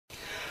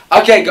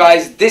Okay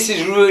guys, this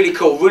is really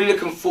cool. Really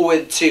looking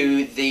forward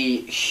to the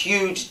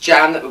huge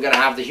jam that we're going to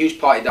have, the huge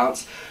party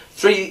dance.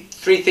 Three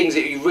things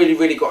that you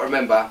really got to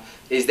remember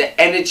is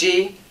the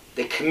energy,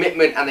 the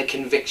commitment and the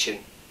conviction.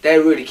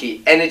 They're really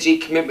key. Energy,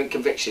 commitment,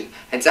 conviction.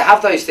 And to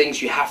have those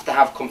things, you have to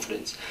have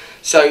confidence.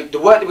 So the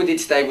work that we did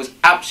today was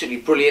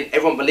absolutely brilliant.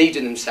 Everyone believed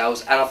in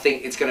themselves, and I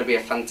think it's going to be a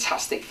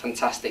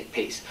fantastic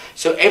piece.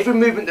 So every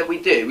movement that we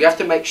do, we have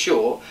to make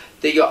sure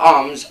that your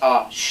arms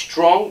are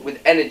strong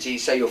with energy,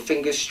 so your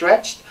fingers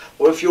stretched,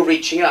 or if you're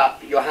reaching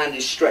up, your hand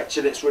is stretched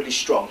and it's really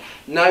strong.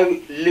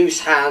 No loose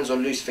hands or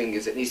loose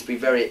fingers. It needs to be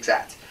very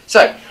exact.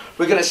 So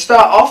we're going to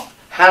start off,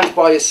 hands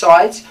by your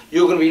sides.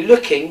 You're going to be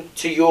looking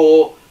to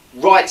your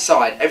right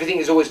side. Everything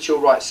is always to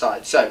your right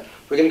side. So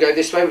we're going to go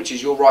this way, which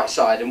is your right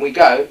side, and we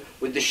go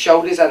with the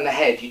shoulders and the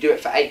head. You do it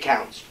for 8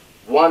 counts.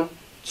 1,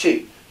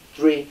 2,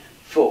 3,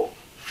 4,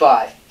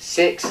 5,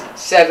 6,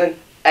 7,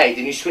 8.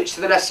 Then you switch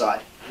to the left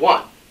side.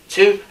 1,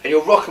 2, and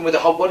you're rocking with the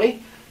whole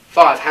body.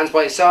 5, hands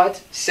by your side.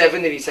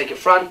 7, then you take it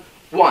front.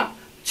 1,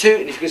 2,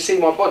 and if you can see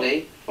my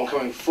body, I'm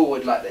coming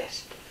forward like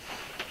this.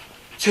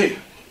 2,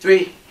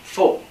 3,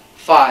 4,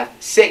 5,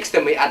 6.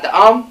 Then we add the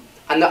arm,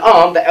 and the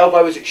arm, the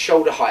elbow is at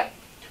shoulder height.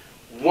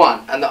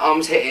 1, and the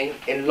arm's hitting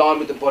in line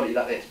with the body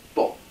like this.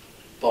 Boom,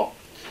 boom.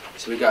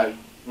 So we go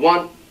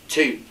 1,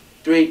 2,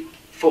 3,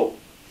 4,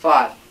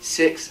 5,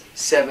 6,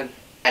 7,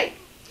 8.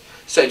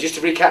 So just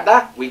to recap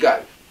that, we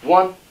go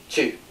 1,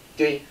 2,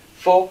 3,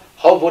 4,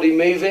 whole body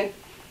moving,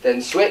 then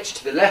switch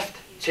to the left,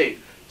 2,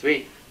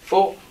 3,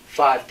 4,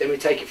 5. Then we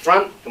take it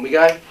front, and we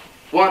go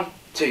 1,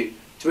 2,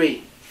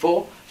 3,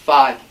 4,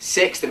 5,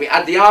 6. Then we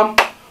add the arm,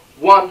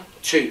 1,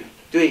 2,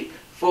 3,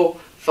 4,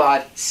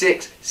 5,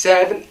 6,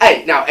 7,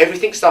 8. Now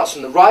everything starts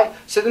from the right.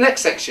 So the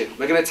next section,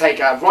 we're going to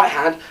take our right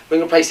hand, we're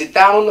going to place it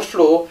down on the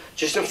floor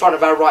just in front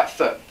of our right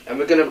foot, and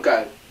we're going to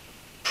go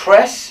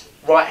press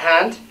right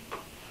hand,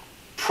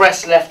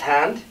 press left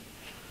hand,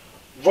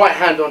 right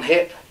hand on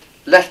hip,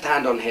 left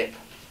hand on hip,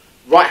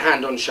 right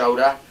hand on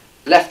shoulder,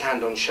 left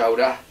hand on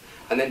shoulder,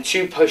 and then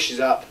 2 pushes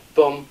up,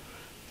 boom,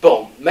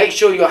 boom. Make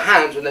sure your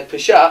hands, when they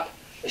push up,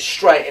 are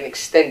straight and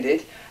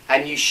extended,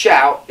 and you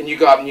shout and you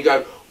go up and you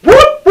go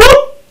whoop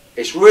whoop.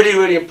 It's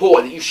really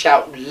important that you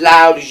shout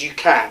loud as you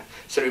can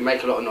so that we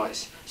make a lot of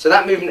noise. So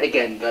that movement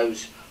again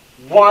goes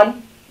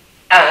 1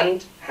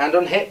 and hand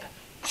on hip,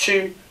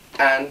 2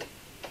 and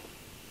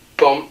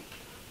boom,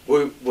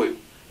 whoop whoop.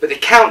 But the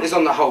count is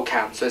on the whole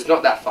count, so it's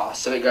not that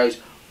fast. So it goes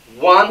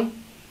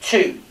 1,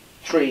 2,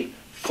 3,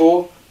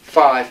 4,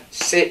 5,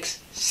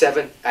 6,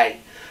 7, 8.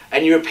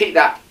 And you repeat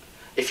that.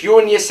 If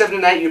you're in year 7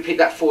 and 8, you repeat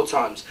that 4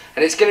 times.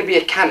 And it's going to be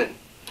a canon.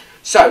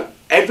 So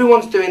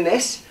everyone's doing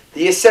this.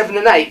 The year 7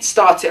 and 8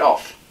 start it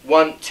off.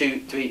 1,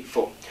 2, 3,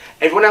 4.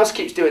 Everyone else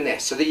keeps doing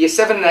this. So the year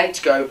 7 and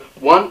 8 go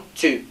 1,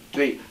 2,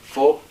 3,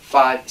 4,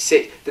 5,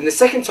 6. Then the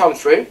second time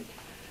through,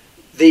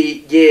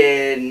 the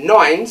year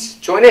 9s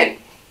join in.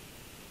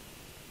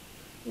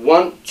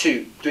 1,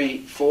 2, 3,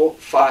 4,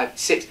 5,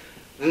 6.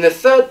 Then the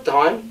third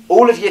time,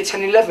 all of year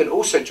 10 and 11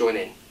 also join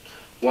in.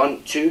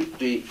 1, 2,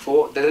 3,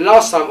 4. Then the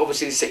last time,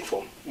 obviously the sixth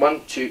form.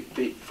 1, 2,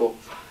 3, 4,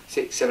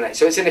 6, 7, 8.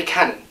 So it's in a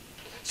canon.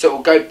 So it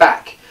will go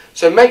back.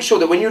 So make sure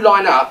that when you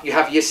line up, you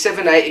have year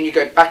 7, 8, and you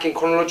go back in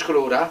chronological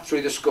order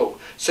through the school.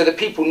 So the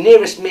people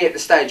nearest me at the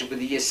stage will be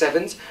the year 7s,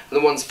 and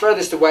the ones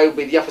furthest away will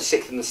be the upper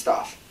 6th and the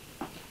staff.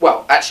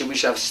 Well, actually we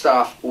should have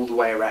staff all the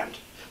way around.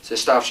 So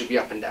staff should be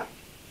up and down.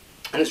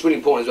 And it's really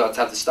important as well to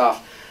have the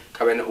staff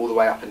going all the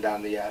way up and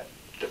down the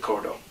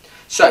corridor.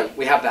 So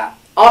we have that.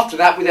 After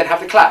that, we then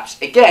have the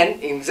claps. Again,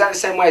 in exactly the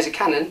same way as a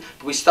canon,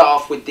 but we start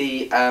off with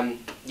the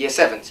year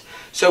 7s.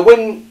 So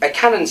when a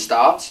canon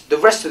starts, the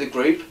rest of the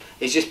group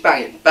is just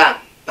banging, bam,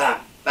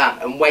 bam, bam,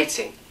 and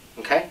waiting,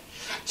 okay?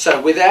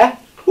 So we're there,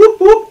 whoop,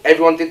 whoop,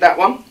 everyone did that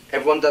one,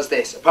 everyone does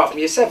this. Apart from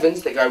year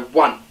 7s, they go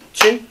 1,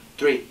 2,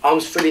 3,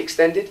 arms fully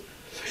extended,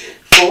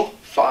 4,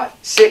 5,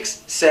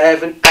 6,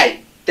 7, 8.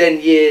 Then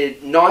year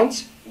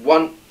 9s,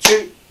 1,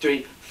 2,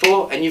 3,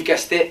 4, and you've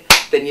guessed it,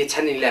 then year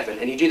 10 and 11,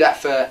 and you do that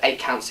for 8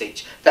 counts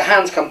each. The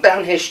hands come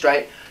down here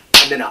straight,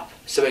 and then up.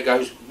 So it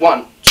goes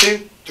 1,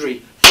 2, 3,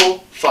 4,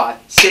 5,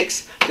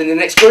 6, then the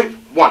next group,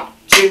 1,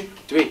 2,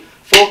 3,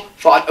 4,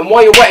 5, and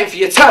while you're waiting for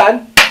your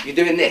turn, you're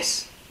doing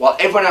this, while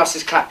everyone else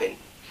is clapping.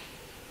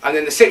 And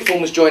then the 6th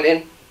formers join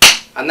in,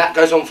 and that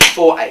goes on for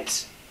 4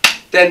 8s.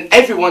 Then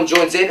everyone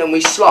joins in, and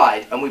we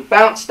slide, and we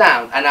bounce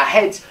down, and our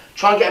heads,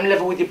 try and get them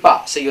level with your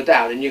butt, so you're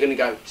down, and you're going to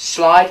go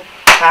slide,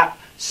 tap,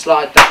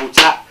 slide, double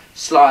tap,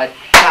 slide,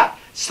 tap,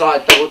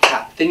 slide, double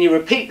tap. Then you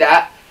repeat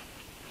that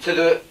to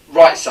the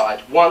right side.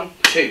 1,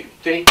 2,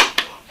 3,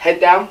 head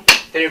down,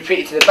 then you repeat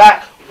it to the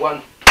back.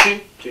 1, 2,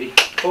 3,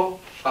 4,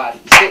 5,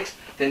 6.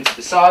 Then to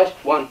the side,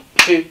 1,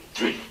 2,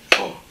 3,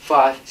 4,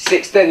 5,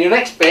 6. Then your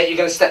next bit, you're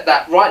going to step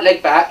that right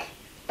leg back.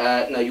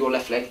 No, your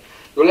left leg.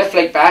 Your left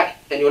leg back,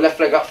 and your left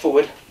leg up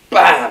forward.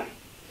 Bam!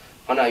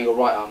 Oh no, your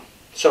right arm.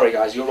 Sorry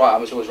guys, your right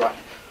arm is always right.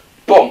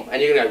 Boom!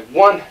 And you're going to go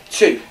 1,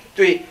 2,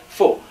 3,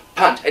 4.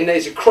 Punch. And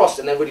there's a cross,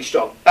 and they're really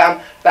strong.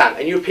 Bam, bam.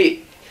 And you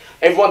repeat.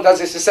 Everyone does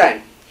this the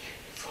same.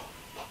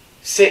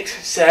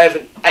 6,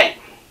 7, 8.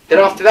 Then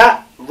after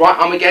that, right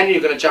arm again,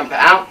 you're going to jump it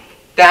out,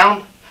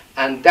 down,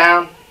 and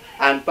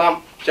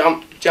bump,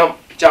 jump, jump,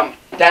 jump,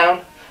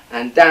 down,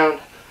 and jump,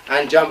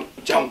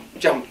 jump,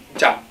 jump,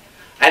 jump.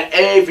 And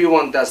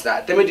everyone does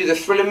that. Then we do the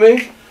thriller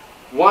move.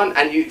 1,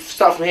 and you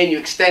start from here and you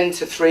extend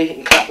to 3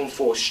 and clap on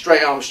 4.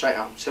 Straight arm, straight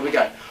arm. So we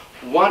go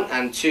 1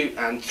 and 2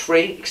 and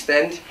 3,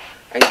 extend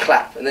and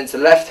clap. And then to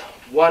the left,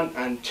 1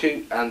 and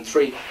 2 and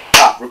 3,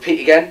 up.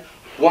 Repeat again.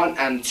 1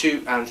 and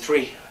 2 and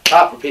 3,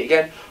 up. Repeat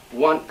again.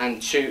 1 and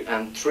 2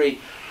 and 3,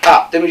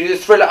 up. Then we do the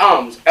thriller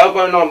arms.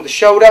 Elbow in line with the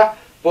shoulder,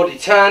 body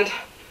turned,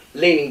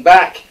 leaning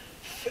back,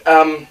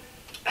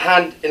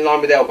 hand in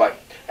line with elbow.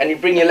 And you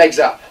bring your legs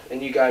up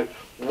and you go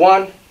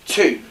 1,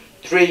 2,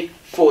 3,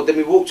 4. Then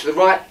we walk to the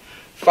right,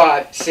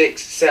 5,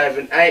 6,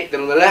 7, 8.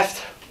 Then on the left,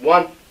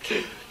 1,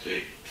 2,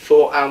 3,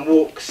 4, and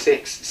walk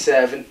 6,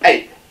 7,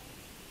 8.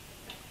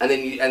 And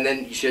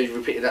then you should have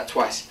repeated that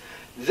twice.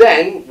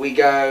 Then we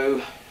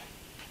go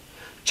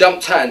jump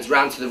turns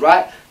round to the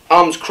right,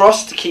 arms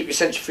crossed to keep your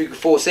centrifugal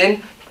force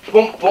in.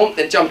 Boom, boom.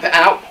 Then jump it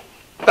out.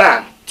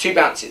 Bam. 2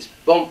 bounces.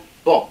 Boom,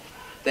 boom.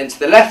 Then to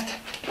the left.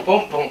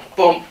 Boom, boom,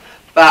 boom.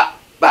 Back,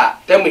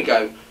 back. Then we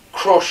go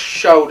cross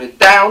shoulder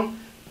down,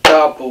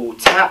 double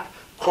tap,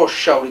 cross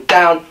shoulder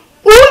down,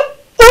 ooh,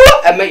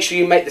 ooh, and make sure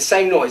you make the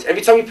same noise.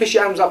 Every time you push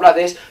your arms up like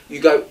this, you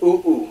go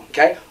ooh, ooh,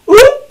 okay?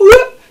 Ooh,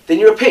 ooh. Then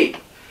you repeat.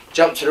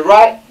 Jump to the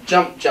right,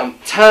 jump,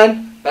 jump,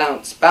 turn,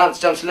 bounce, bounce,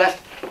 jump to the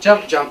left,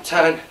 jump, jump,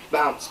 turn,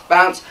 bounce,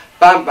 bounce,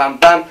 bam, bam,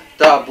 bam,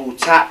 double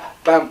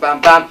tap, bam,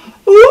 bam, bam,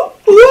 ooh,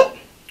 ooh.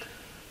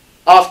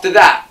 After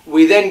that,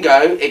 we then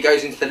go, it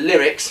goes into the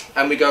lyrics,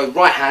 and we go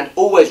right hand,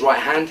 always right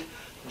hand,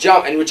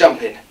 jump, and we're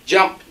jumping.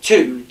 Jump,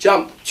 2,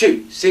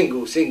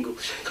 single, single, single.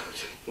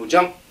 We'll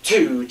jump,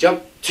 2,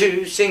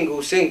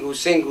 single, single,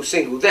 single,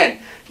 single. Then,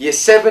 year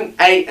 7,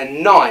 8,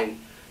 and 9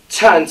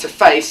 turn to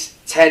face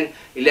 10,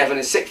 11,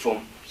 and 6th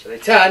form. So they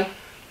turn,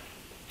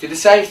 do the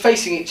same,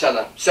 facing each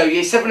other. So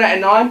year 7, 8,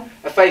 and 9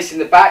 are facing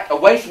the back,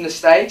 away from the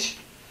stage.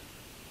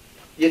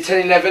 Year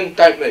 10, 11,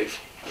 don't move.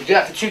 You do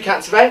that for 2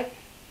 counts of 8.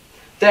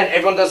 Then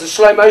everyone does a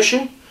slow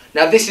motion.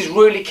 Now this is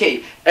really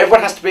key.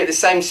 Everyone has to be at the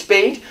same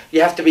speed.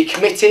 You have to be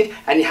committed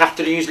and you have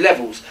to use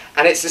levels.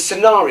 And it's a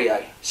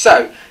scenario.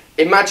 So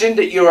imagine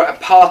that you're at a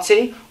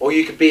party, or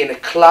you could be in a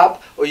club,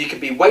 or you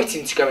could be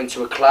waiting to go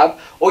into a club,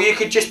 or you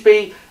could just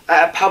be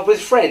at a pub with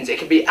friends. It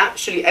could be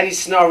absolutely any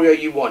scenario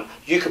you want.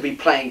 You could be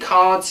playing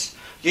cards.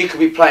 You could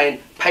be playing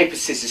paper,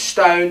 scissors,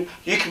 stone.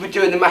 You could be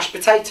doing the mashed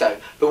potato.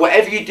 But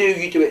whatever you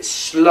do it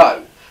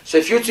slow. So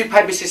if you're doing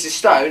paper, scissors,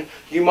 stone,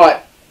 you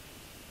might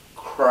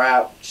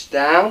crouch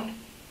down,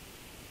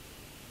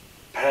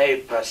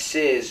 paper,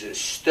 scissors,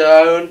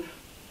 stone,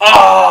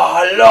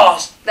 I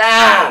lost,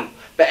 damn.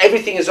 But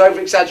everything is over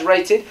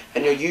exaggerated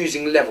and you're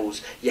using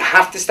levels. You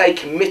have to stay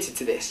committed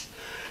to this.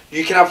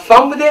 You can have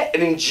fun with it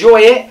and enjoy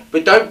it,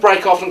 but don't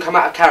break off and come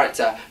out of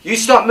character. You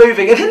start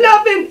moving and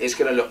laughing, it's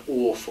going to look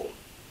awful.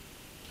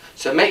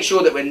 So make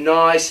sure that we're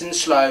nice and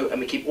slow and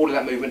we keep all of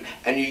that movement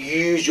and you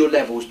use your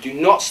levels. Do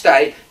not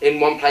stay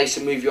in one place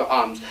and move your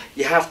arms.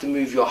 You have to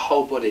move your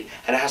whole body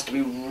and it has to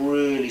be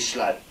really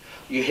slow.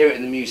 You hear it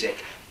in the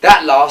music.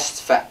 That lasts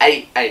for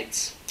 8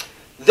 8s.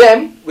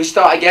 Then we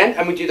start again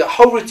and we do the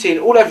whole routine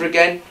all over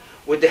again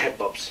with the head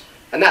bobs.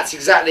 And that's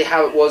exactly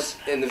how it was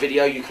in the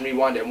video. You can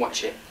rewind it and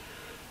watch it.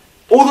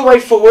 All the way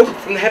forward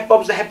from the head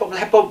bobs, the head bob, the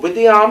head bob with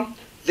the arm.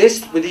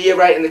 This with the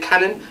year 8 and the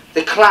cannon.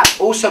 The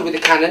clap also with the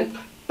cannon.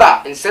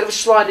 But instead of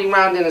sliding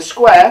round in a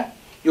square,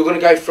 you're going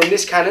to go from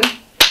this cannon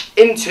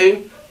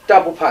into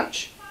double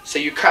punch. So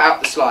you cut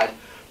out the slide.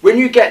 When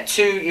you get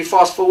to, you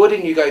fast forward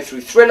and you go through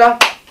thriller,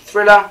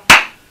 thriller,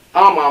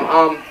 arm, arm,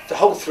 arm, the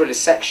whole thriller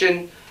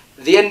section.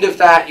 At the end of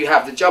that, you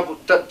have the jump,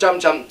 jump,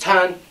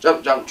 turn,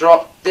 jump, jump,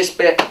 drop, this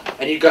bit,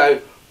 and you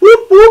go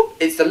whoop, whoop.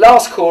 It's the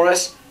last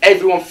chorus.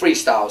 Everyone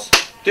freestyles,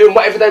 doing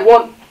whatever they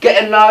want,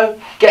 getting low,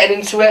 getting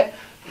into it.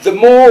 The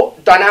more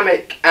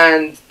dynamic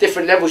and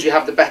different levels you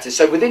have, the better.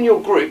 So within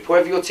your group,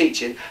 whoever you're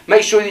teaching,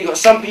 make sure that you've got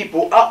some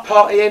people up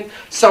partying,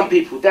 some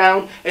people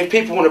down. If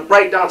people want to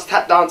break dance,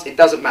 tap dance, it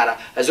doesn't matter.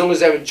 As long as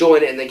they're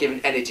enjoying it and they're giving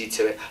energy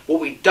to it.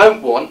 What we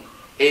don't want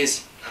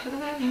is,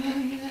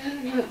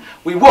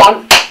 we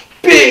want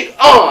big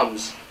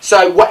arms.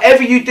 So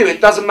whatever you do, it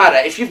doesn't matter.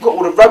 If you've got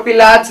all the rugby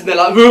lads and they're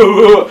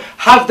like,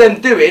 have them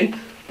doing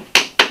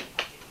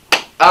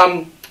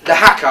the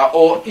hacker,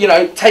 or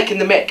taking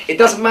the mick. It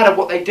doesn't matter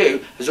what they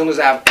do as long as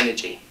they have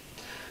energy.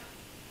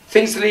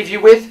 Things to leave you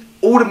with: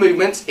 all the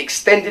movements,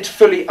 extended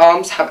fully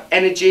arms, have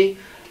energy,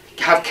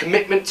 have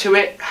commitment to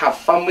it, have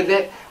fun with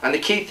it, and the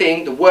key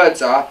thing, the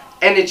words are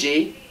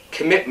energy,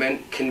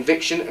 commitment,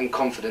 conviction, and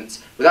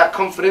confidence. Without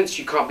confidence,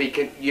 you can't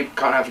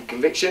have a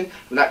conviction.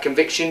 Without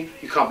conviction,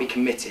 you can't be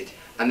committed,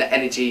 and the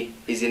energy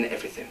is in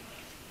everything.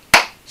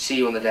 See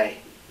you on the day.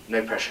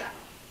 No pressure.